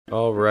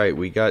Alright,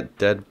 we got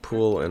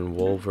Deadpool and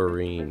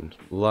Wolverine.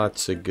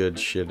 Lots of good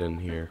shit in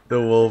here.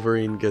 The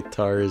Wolverine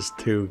guitar is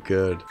too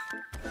good.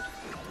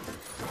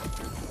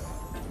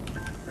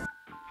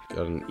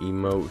 Got an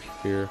emote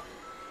here.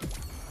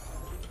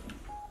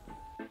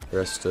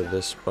 Rest of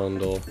this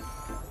bundle.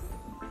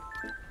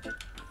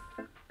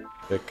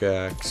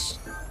 Pickaxe.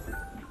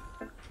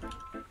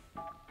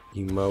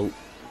 Emote.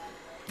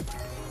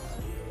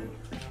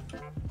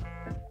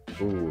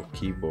 Ooh,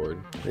 keyboard.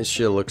 This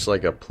shit looks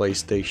like a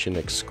PlayStation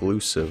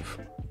exclusive.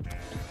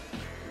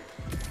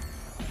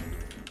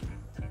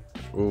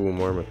 Ooh,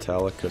 more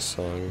Metallica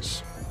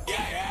songs.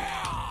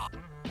 Yeah!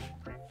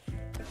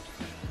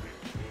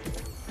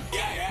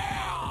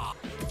 Yeah!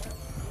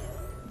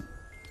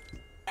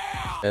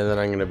 And then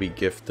I'm gonna be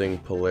gifting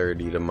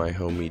Polarity to my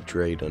homie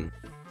Drayden.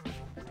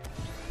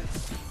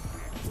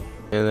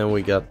 And then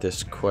we got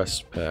this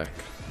quest pack.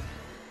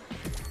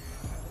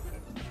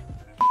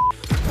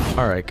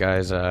 Alright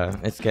guys,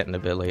 it's getting a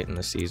bit late in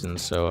the season,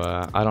 so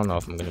I don't know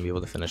if I'm going to be able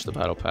to finish the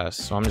battle pass,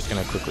 so I'm just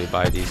going to quickly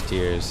buy these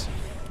tiers.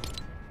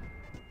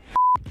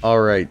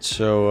 Alright,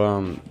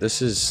 so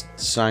this is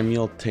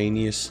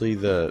simultaneously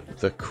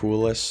the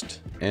coolest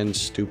and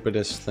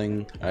stupidest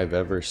thing I've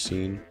ever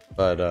seen.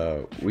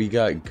 But we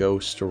got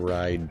Ghost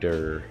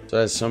Rider. So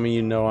as some of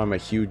you know, I'm a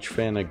huge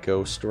fan of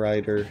Ghost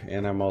Rider,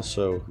 and I'm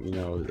also, you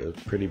know, a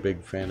pretty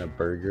big fan of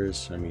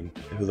burgers. I mean,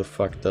 who the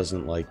fuck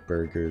doesn't like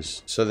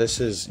burgers? So this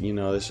is, you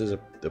know, this is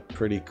a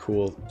pretty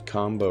cool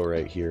combo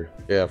right here.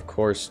 Yeah, of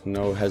course,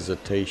 no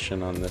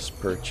hesitation on this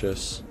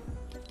purchase.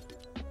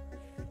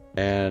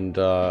 And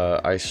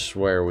I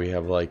swear we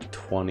have like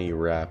 20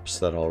 wraps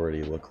that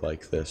already look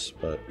like this,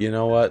 but you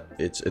know what?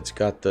 It's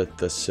got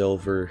the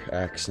silver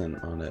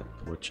accent on it,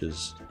 which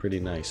is pretty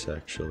nice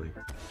actually.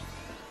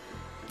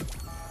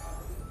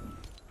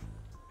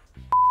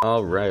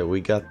 Alright,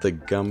 we got the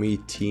Gummy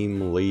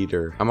Team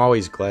Leader. I'm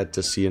always glad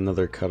to see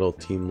another Cuddle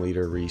Team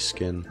Leader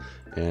reskin.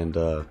 And,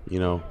 you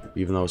know,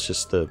 even though it's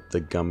just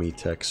the gummy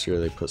texture,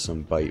 they put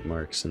some bite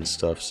marks and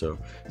stuff, so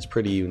it's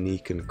pretty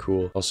unique and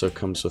cool. Also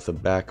comes with a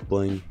back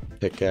bling,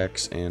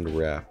 pickaxe, and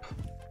wrap.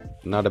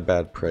 Not a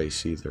bad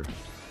price either.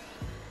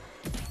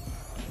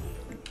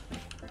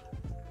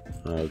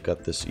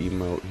 Got this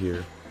emote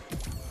here.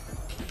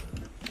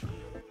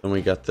 Then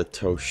we got the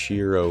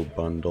Toshiro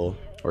bundle,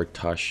 or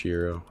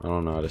Tashiro. I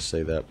don't know how to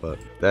say that, but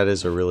that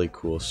is a really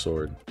cool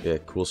sword. Yeah,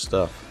 cool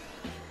stuff.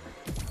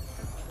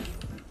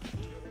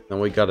 Then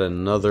we got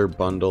another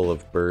bundle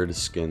of bird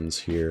skins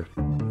here.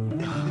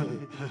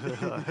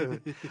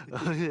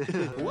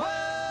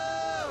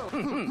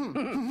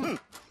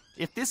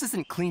 If this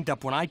isn't cleaned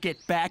up when I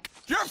get back,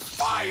 you're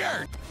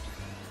fired!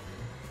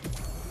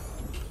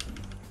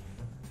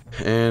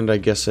 And I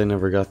guess I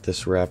never got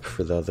this wrap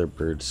for the other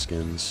bird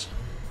skins.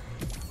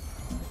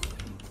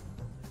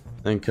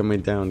 Then coming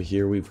down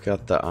here, we've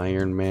got the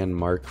Iron Man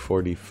Mark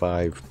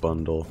 45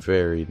 bundle.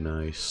 Very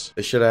nice.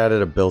 They should have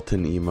added a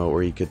built-in emote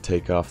where you could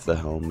take off the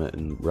helmet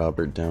and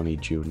Robert Downey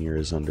Jr.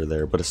 is under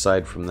there. But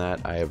aside from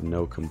that, I have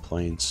no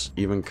complaints.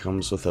 Even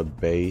comes with a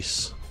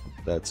base.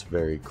 That's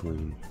very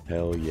clean.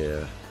 Hell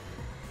yeah.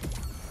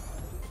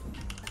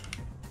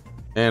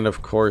 And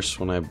of course,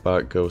 when I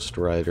bought Ghost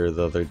Rider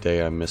the other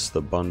day, I missed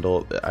the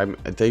bundle.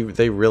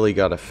 They really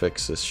gotta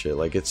fix this shit.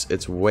 Like,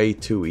 it's way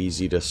too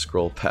easy to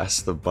scroll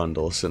past the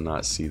bundles and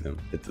not see them.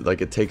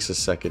 It takes a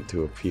second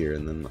to appear,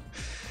 and then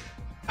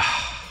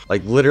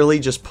like literally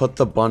just put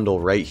the bundle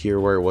right here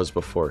where it was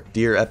before.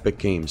 Dear Epic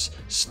Games,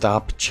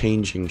 stop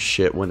changing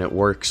shit when it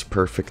works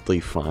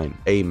perfectly fine.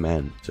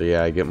 Amen. So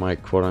yeah, I get my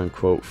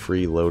quote-unquote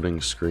free loading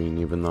screen,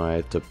 even though I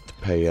had to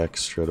pay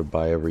extra to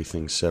buy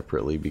everything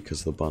separately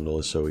because the bundle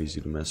is so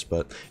easy to miss,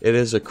 but it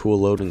is a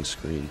cool loading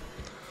screen.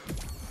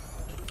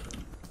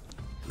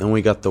 Then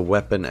we got the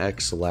Weapon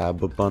X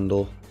Lab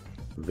bundle.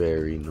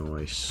 Very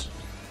nice.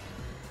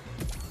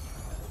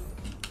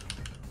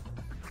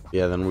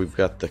 Yeah, then we've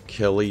got the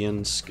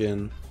Killian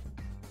skin.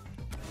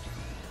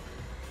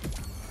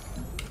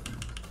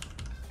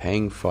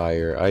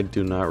 Hangfire. I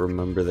do not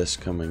remember this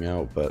coming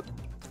out, but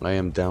I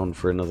am down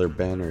for another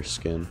banner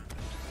skin.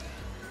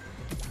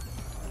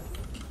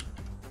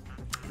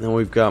 Then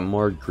we've got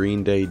more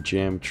Green Day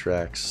jam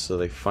tracks, so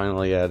they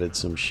finally added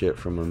some shit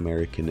from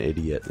American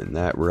Idiot, and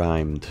that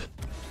rhymed.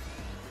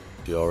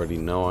 You already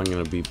know I'm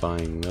gonna be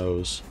buying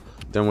those.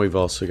 Then we've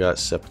also got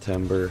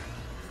September.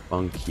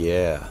 Funk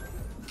Yeah.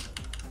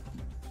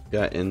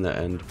 Got In the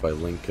End by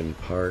Linkin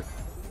Park.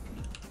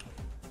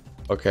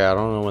 Okay, I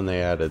don't know when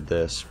they added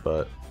this,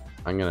 but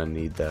I'm gonna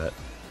need that.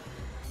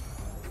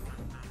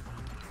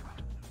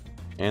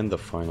 And the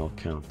final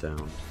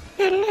countdown.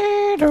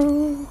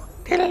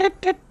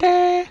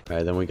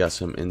 Alright, then we got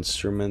some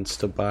instruments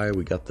to buy.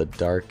 We got the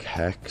Dark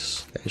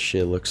Hex. That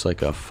shit looks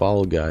like a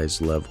Fall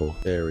Guys level.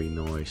 Very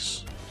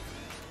nice.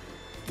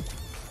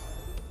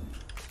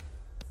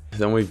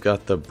 Then we've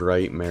got the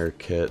Brightmare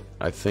kit.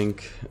 I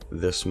think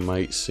this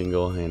might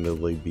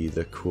single-handedly be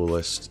the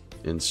coolest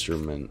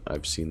instrument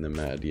I've seen them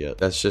add yet.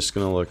 That's just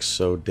gonna look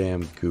so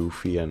damn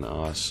goofy and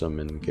awesome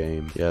in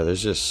game. Yeah,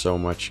 there's just so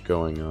much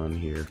going on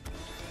here.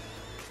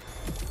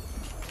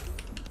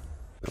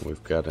 And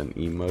we've got an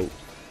emote.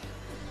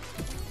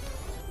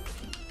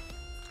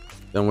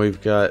 Then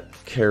we've got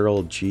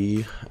Carol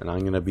G, and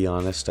I'm gonna be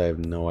honest, I have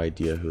no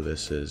idea who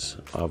this is.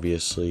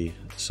 Obviously,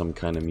 some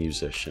kind of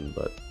musician,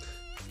 but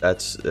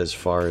that's as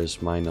far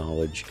as my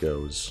knowledge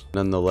goes.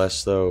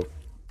 Nonetheless, though,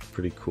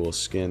 pretty cool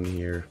skin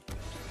here.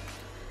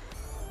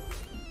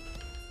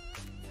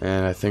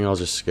 And I think I'll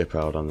just skip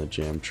out on the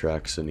jam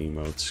tracks and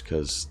emotes,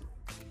 because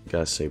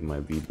gotta save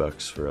my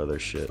V-Bucks for other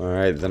shit.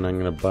 Alright, then I'm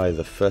gonna buy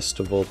the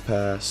Festival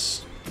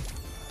Pass.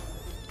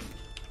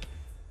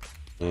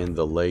 And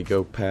the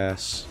Lego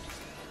Pass.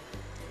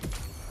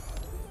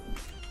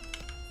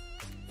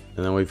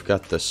 And then we've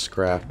got the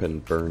Scrap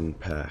and Burn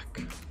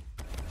Pack.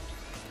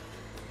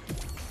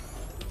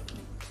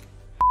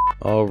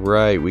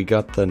 Alright, we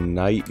got the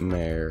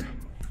Nightmare.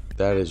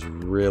 That is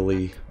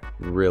really,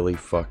 really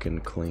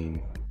fucking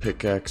clean.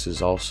 Pickaxe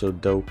is also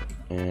dope,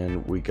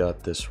 and we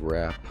got this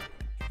wrap.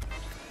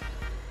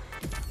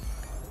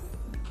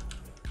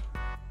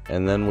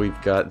 And then we've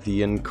got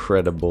the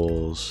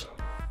Incredibles.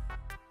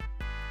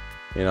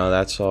 You know,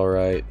 that's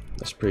alright.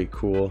 That's pretty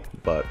cool,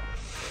 but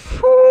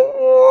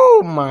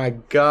oh my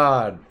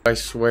god. I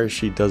swear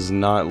she does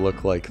not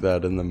look like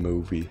that in the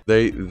movie.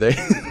 They they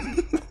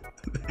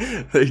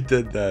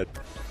did that.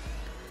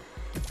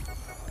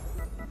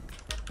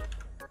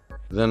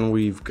 Then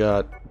we've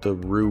got the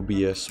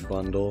Rubius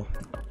bundle.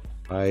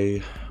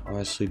 I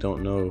honestly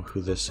don't know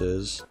who this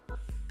is,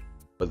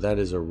 but that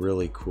is a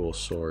really cool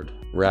sword.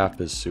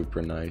 Wrap is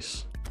super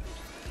nice.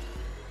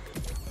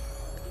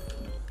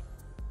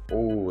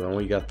 Oh, and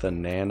we got the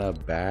Nana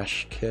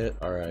Bash kit.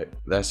 Alright,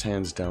 that's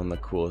hands down the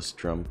coolest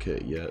drum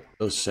kit yet.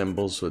 Those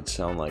cymbals would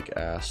sound like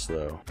ass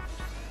though.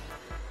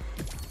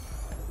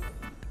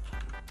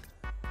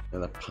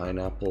 And the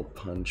Pineapple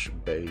Punch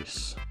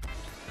bass.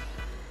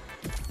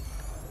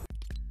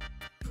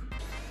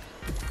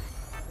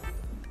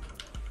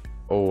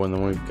 Oh, and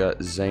then we've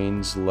got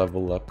Zane's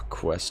Level Up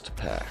Quest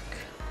Pack.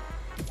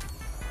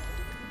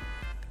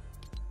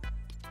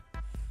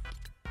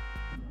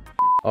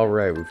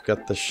 Alright, we've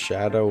got the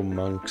Shadow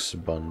Monks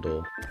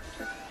bundle.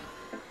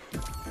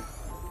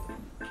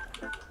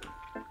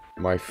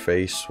 My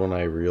face when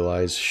I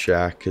realize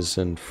Shaq is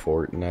in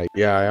Fortnite.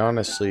 Yeah, I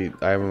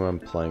haven't been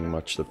playing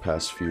much the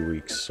past few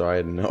weeks, so I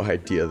had no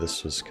idea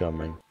this was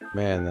coming.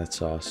 Man,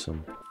 that's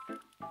awesome.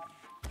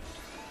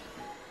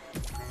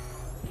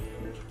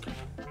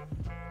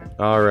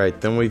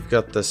 Alright, then we've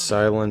got the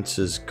Silence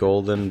is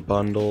Golden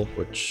bundle,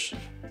 which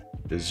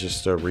is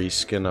just a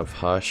reskin of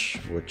Hush,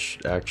 which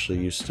actually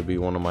used to be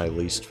one of my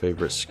least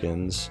favorite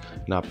skins.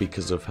 Not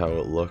because of how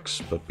it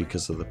looks, but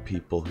because of the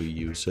people who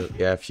use it.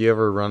 Yeah, if you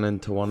ever run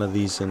into one of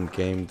these in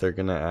game, they're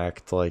gonna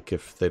act like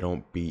if they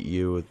don't beat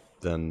you,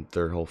 then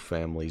their whole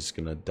family's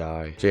gonna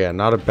die. So yeah,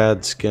 not a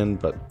bad skin,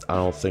 but I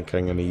don't think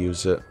I'm gonna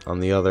use it. On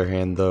the other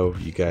hand though,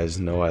 you guys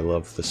know I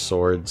love the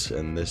swords,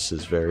 and this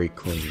is very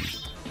clean.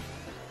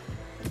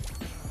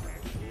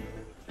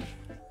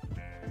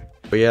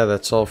 But yeah,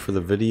 that's all for the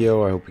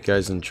video. I hope you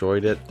guys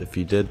enjoyed it. If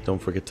you did, don't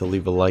forget to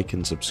leave a like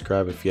and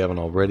subscribe if you haven't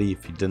already.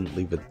 If you didn't,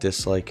 leave a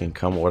dislike and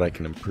comment what I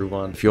can improve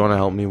on. If you want to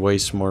help me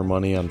waste more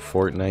money on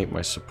Fortnite,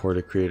 my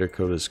supporter creator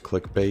code is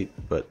clickbait.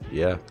 But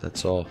yeah,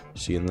 that's all.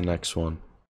 See you in the next one.